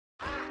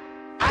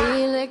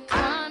Feel it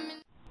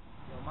coming.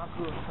 Yo, my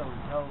crew is so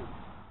dope.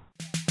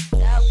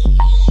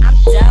 I'm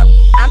dope.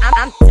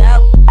 I'm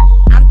dope.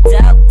 I'm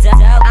dope. I'm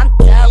dope. I'm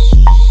dope.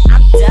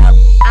 I'm dope.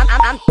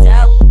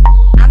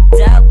 I'm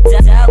dope.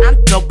 I'm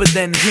doper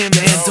than him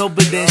and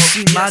doper than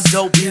she. My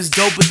dope is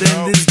doper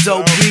than this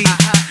dope beat.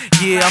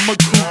 Yeah, I'm a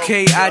cool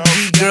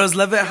K.I.D. Girls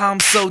love it how I'm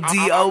so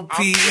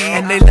D.O.P.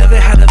 And they love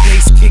it how the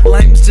bass kick.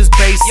 Lame's just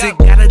basic.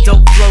 Got a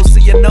dope flow, so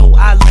you know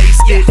I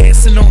laced it.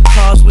 Dancing on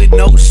cars with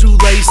no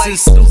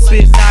shoelaces.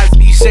 Stupid knives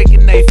be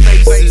shaking they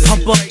faces.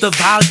 Pump up the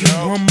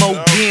volume one more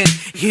again.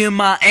 Hear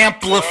my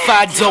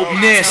amplified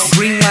dopeness.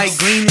 Green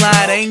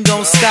light, ain't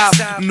gon' stop.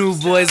 New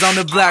boys on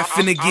the block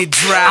finna get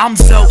dry. I'm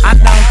dope, I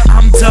know,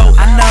 I'm dope,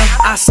 I know.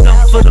 I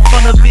stump for the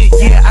fun of it,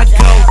 yeah I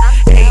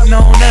go. Hating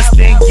on us,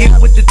 then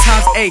get with the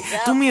times. Ayy,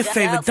 do me a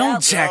favor,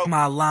 don't jack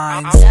my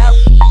lines. I'm dope.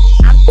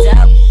 I'm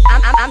dope.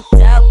 I'm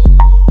dope.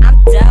 I'm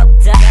dope. I'm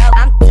dope.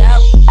 I'm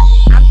dope.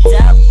 I'm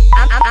dope.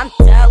 I'm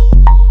dope.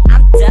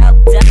 I'm dope.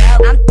 I'm dope.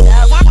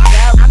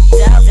 I'm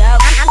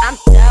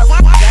dope.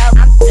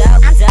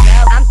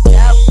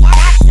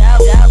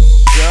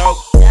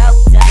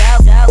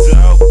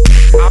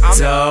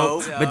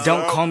 Dope, but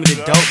don't call me the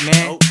dope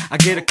man. I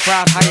get a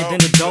crowd higher than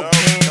the dope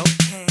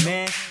can,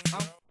 man. My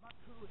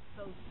crew is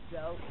so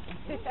dope.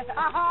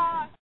 I'm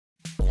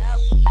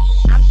dope.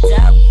 I'm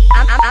dope.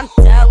 I'm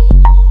dope.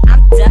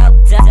 I'm dope.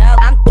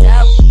 I'm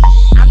dope.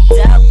 I'm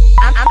dope.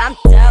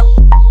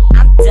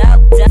 I'm dope.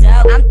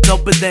 I'm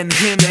doper than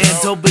him and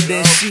doper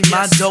than she.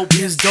 My dope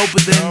is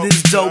doper than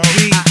this dope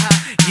beat.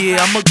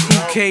 Yeah, I'm a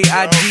cool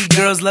K.I.D.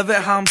 Girls love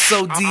it how I'm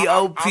so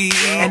D.O.P.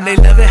 And they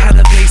love it how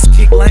the bass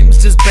kick. Lame's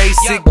just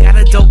basic. Got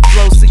a dope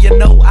flow, so you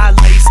know I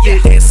laced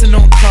it. Dancing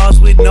on cars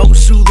with no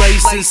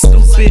shoelaces.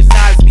 Stupid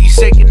knives be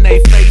shaking they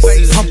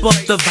faces. Pump up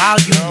the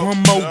volume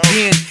one more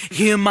again.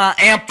 Hear my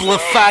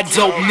amplified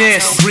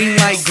dopeness. Green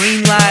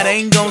light,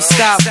 ain't gon'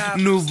 stop.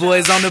 New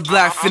boys on the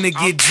block finna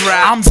get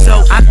dry. I'm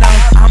dope, I know,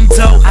 I'm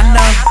dope, I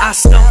know. I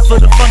stump for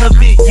the fun of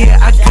it, yeah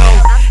I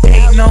go.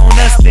 Hating on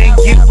us, then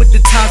get with the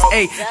times.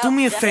 Ayy, do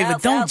me a favor,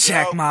 don't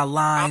jack my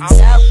lines. I'm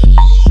dope.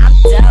 I'm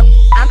dope.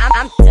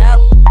 I'm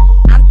dope.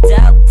 I'm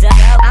dope.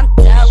 I'm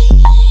dope.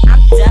 I'm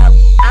dope.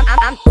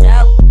 I'm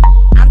dope.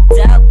 I'm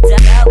dope.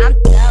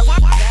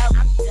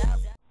 I'm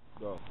dope.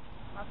 Go.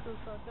 My crew's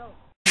so dope.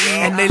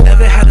 And they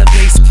love it how the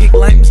bass kick.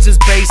 Lame's just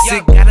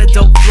basic. Got a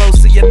dope flow,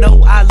 so you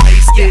know I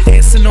laced it.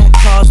 Dancing on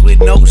cars with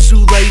no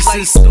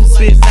shoelaces.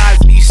 Stupid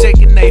knives be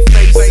shaking they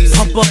faces.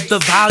 Pump up the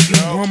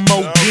volume one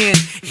more again.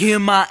 Hear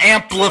my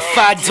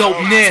amplified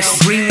dopeness.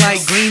 Green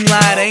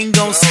light, ain't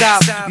gon'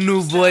 stop.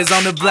 New boys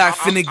on the block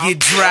finna get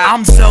dry.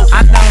 I'm dope,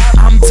 I know,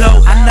 I'm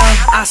dope, I know.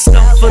 I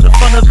stump for the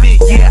fun of it,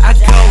 yeah I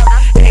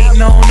go.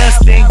 Hating on us,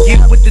 then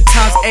get with the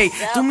times. Ayy,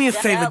 do me a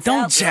favor,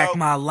 don't jack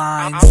my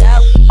lines. I'm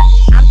dope.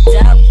 I'm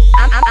dope.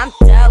 I'm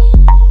dope.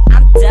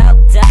 I'm dope.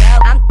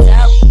 I'm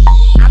dope.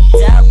 I'm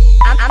dope.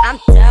 I'm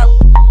dope.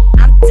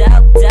 I'm dope. I'm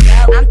dope. I'm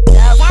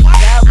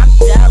dope. I'm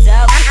dope.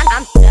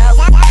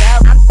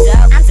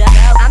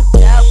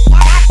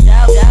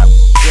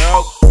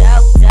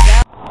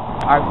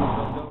 Our crew's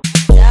so dope. I'm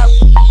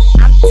dope.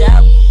 I'm dope. I'm dope.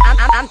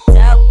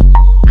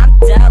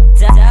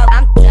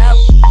 I'm dope. I'm dope.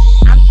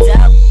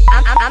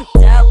 I'm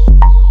dope.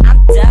 I'm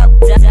dope.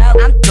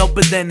 I'm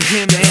doper than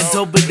him and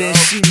doper than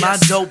she. My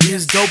dope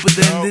is doper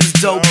than this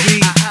dope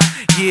beat.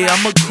 Yeah,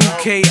 I'm a cool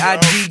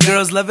K.I.D.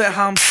 Girls love it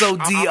how I'm so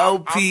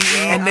D.O.P.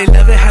 And they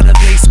love it how the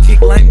bass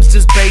kick. Lame's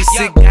just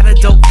basic. Got a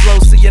dope flow,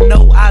 so you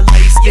know I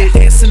laced it.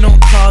 Dancing on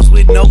cars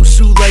with no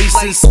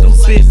shoelaces.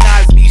 Stupid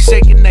knives be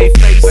shaking they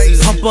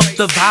faces. Pump up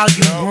the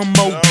volume one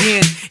more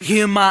again.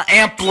 Hear my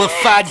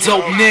amplified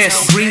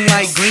dopeness. Green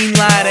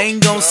light,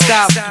 ain't gon'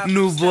 stop.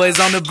 New boys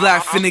on the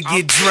block finna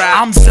get dry.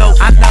 I'm dope,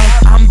 I know,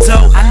 I'm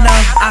dope, I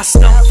know. I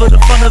stump for the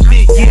fun of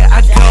it, yeah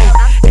I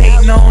go.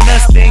 Hating on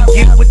us, then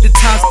get with the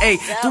times. Ayy,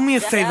 do me a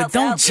favor,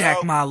 don't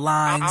jack my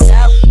lines. I'm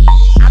dope.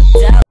 I'm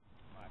dope.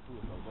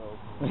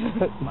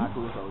 My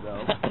crew's so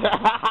dope.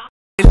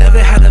 They love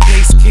it how the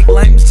bass kick.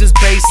 Lame's just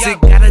basic.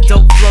 Got a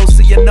dope flow,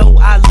 so you know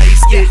I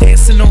laced it.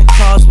 Dancing on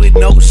cars with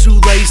no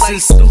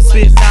shoelaces.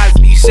 Stupid knives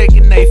be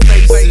shaking they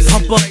faces.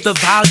 Pump up the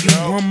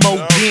volume one more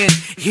again.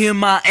 Hear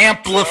my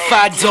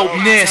amplified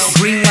dopeness.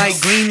 Green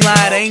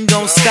light, ain't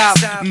gon' stop.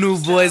 New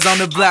boys on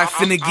the block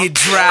finna get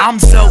dry. I'm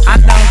dope, I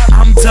know,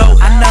 I'm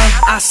dope, I know.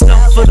 I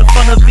stump for the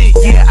fun of it,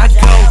 yeah I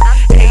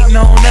go. Hating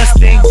on us,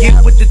 then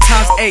get with the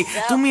times. Ayy,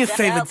 do me a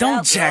favor,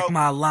 don't jack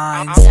my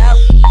lines. I'm dope.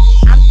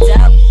 I'm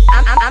dope.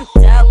 I'm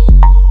dope.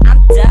 I'm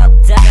dope.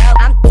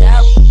 I'm dope.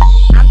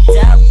 I'm dope. I'm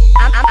dope.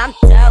 I'm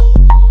dope.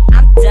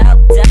 I'm dope. I'm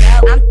dope.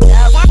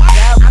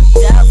 I'm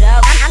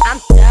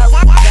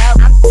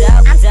dope.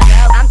 I'm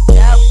dope. I'm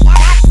dope.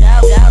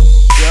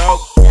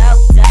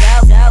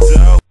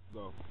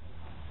 Go.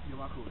 Yo,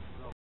 my crew is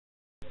dope.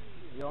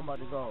 Yo, I'm about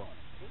to go.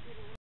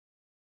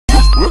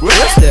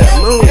 What's that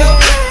move?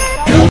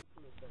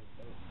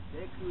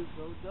 That crew is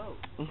so dope.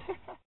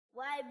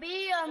 YB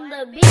on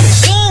the beat.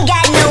 She ain't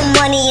got no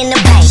money in the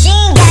bank. She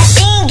ain't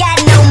got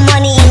no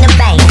money in the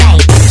bank.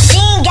 She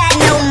ain't got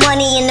no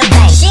money in the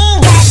bank. She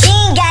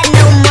ain't got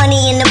no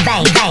money in the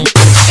bank.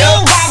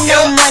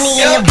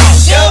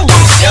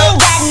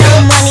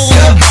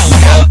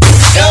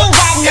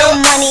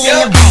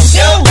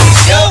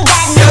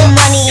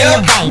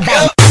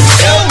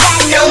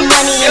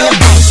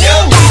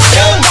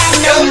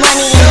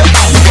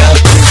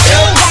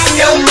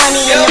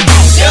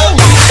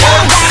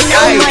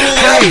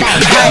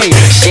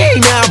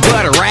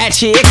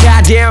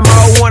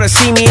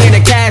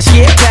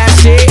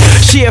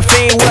 She a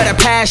fiend with a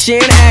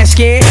passion,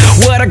 asking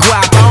what a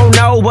guap. I don't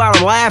know, but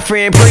I'm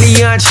laughing. Pretty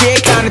young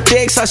chick, kinda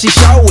thick, so she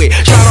show it.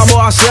 Tryna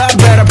boss up,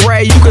 better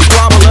pray you can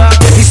squabble up.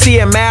 If you see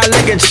a mad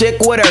looking chick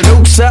with her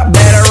loops up,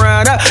 better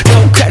run up.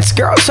 No cuts,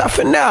 girl,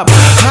 toughen up.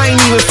 I ain't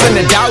even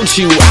finna doubt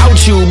you, out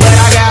you, but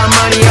I got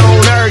money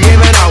on her,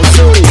 giving out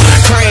 $2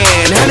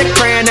 grand, $100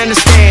 grand.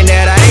 Understand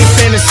that I ain't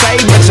finna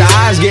say, but your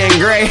eyes getting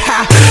gray.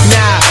 Ha,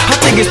 nah, I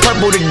think it's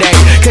purple today,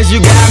 cause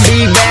you gotta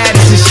be bad.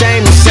 It's a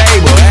shame to say,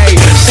 but hey,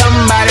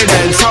 somebody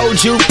done told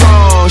you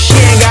wrong. She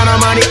ain't got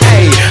no money,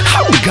 hey,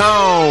 I'm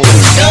gone.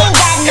 She ain't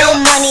got no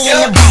money in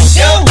the bank.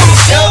 She ain't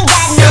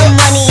got no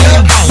money in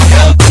the bank.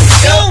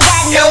 She ain't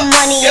got no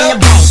money in the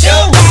bank. She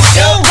ain't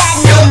got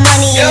no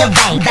money in the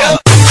bank.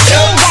 She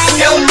ain't got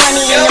no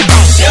money in the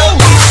bank. She ain't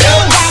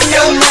got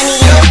no money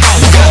in the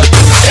bank.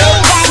 She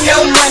ain't got no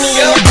money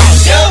in the bank.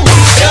 She ain't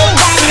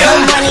got no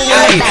money in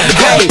the bank.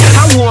 Hey,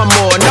 I want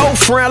more, no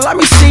friend, let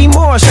me see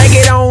more. Shake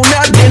it on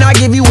up, then I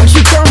give you what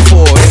you come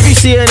for. If you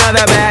see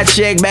another bad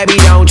chick, baby,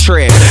 don't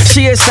trip.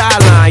 She a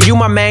sideline, you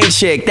my main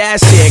chick,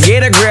 that's it.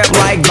 Get a grip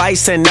like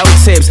Vice and no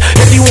tips.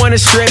 If you wanna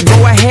strip,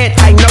 go ahead,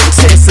 I no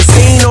tips. A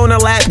scene on the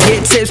lap,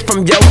 get tips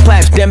from your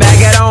claps. Then back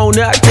it on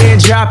up, then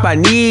drop, I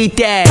need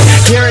that.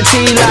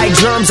 Guaranteed like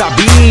drums, I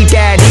beat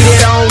that. Eat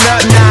it on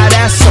up, nah,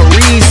 that's a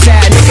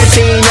reset.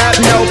 Nicotine up,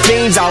 no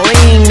fiends, I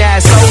lean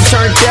that. So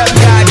turned up,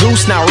 got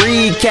goose, now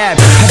recap.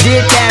 I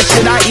did that,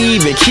 should I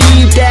even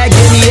keep that?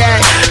 Give me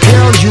that,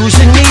 girl, use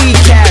your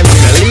kneecaps.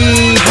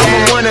 Believe that,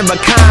 I'm a one of a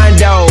kind,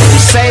 though.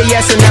 Say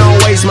yes and don't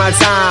waste my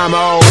time,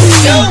 oh.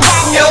 She ain't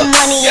got no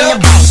money in the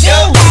bank. She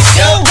ain't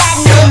got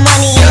no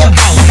money in the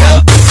bank.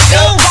 She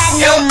ain't got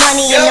no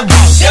money in the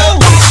bank. She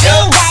ain't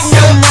got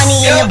no money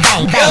in the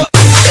bank. She ain't got no money in the bank.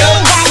 She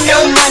ain't got no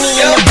money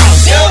in the bank.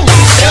 She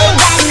ain't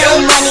got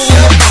no money in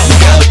the bank.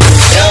 She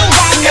ain't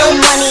got no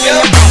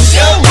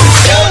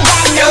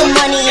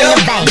money in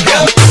the bank. She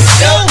ain't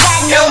got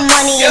no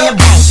money in the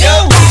bank.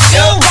 She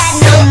ain't got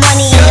no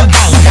money in the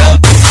bank.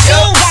 She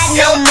ain't got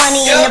no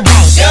money in the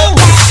bank. She ain't got no money in the bank. She ain't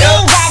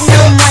got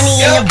no money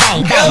in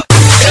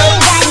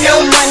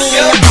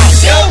the bank.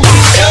 She ain't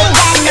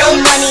got no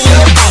money in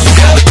the bank.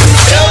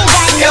 She ain't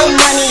got no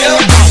money in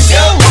the bank. She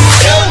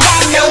ain't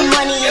got no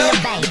money in the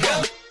bank.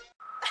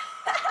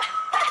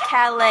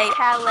 Calais.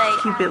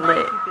 Keep it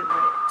lit.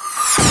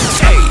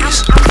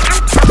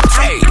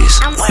 Hayes,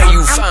 where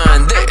you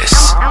find this?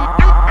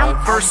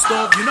 First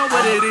off, you know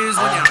what it is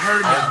when you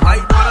heard me.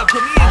 Light water,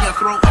 put me in your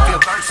throat if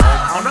you're thirsty.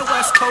 On the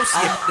West Coast,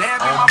 yeah,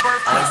 damn, in my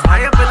birthplace.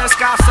 High up in the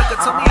sky, sucker,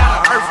 tell me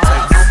how the earth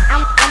tastes.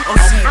 Oh,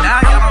 see, now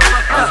y'all don't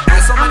look up.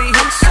 There's so many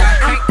hits, I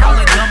can't call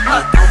it dumb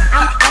luck.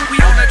 We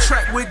on the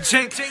track with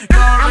Jake. You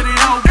already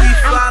know we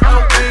fly no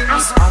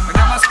wings. I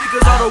got my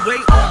speakers all the way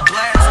on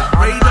blast.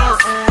 Radar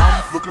on.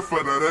 Looking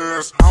for that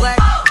ass. Black,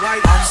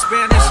 white,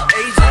 Spanish,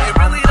 Asian. It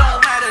really don't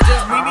matter,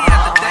 just meet me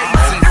at the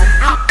days.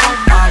 I'm on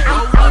my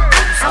roller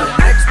coaster.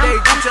 Next day,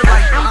 treat you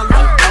like my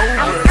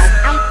leftovers.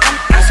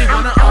 Now she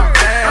wanna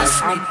unfast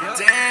me.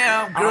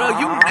 Damn, girl,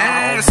 you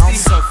nasty.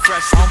 So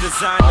fresh with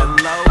designer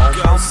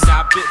logos.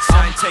 Nah, bitch,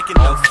 I ain't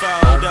taking no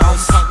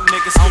photos. Punk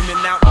niggas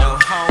screaming out no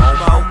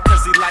homo.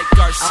 Cause he like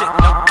our shit,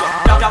 no go.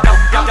 Don't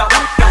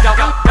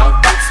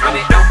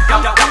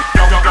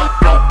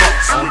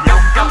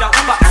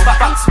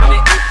box with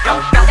it.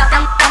 Don't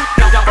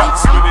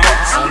box with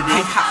it.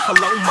 Hey,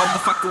 hello,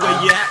 motherfucker, where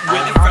you at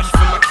with it? Fresh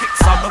from my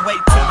kicks all the way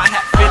to my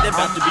hat fitted.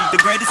 About to be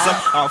the greatest of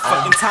all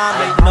fucking time.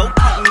 Ain't no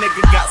punk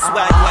nigga got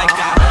swag like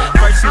I.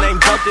 First name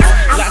Brothers,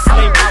 last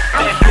name out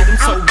there. Hit him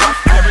so rough,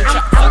 tearing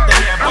chops out the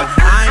hair. But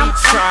I ain't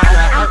trying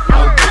to hurt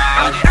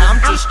nobody. I'm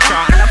just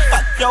trying to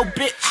fuck your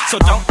bitch. So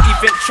don't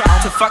even try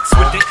to fucks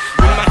with it.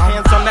 With my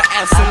hands on the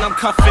ass and I'm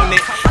cuffing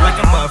it like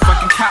a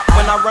motherfucking cop.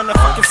 When I run a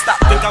fucking stop,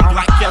 think I'm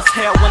black as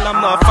hell when I'm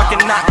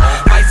motherfucking not.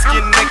 Light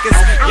skin niggas,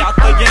 y'all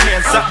throw your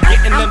hands up.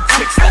 Getting them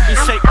chicks that be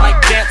shaped like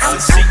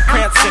dancing. She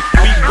prancing,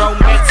 we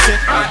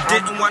romancing. I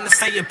didn't want to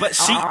say it, but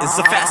she is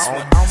a fast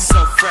one. So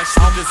fresh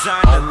with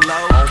designer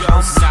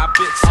logos. Nah,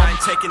 bitch, I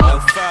ain't taking no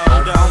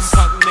photos.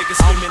 Punk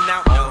niggas screaming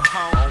out no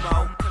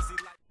homo.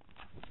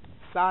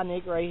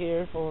 Sonic right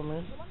here,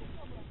 Formerz.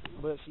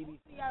 But she be...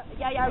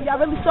 Y'all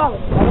really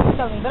solid.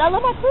 But I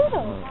love my crew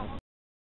though.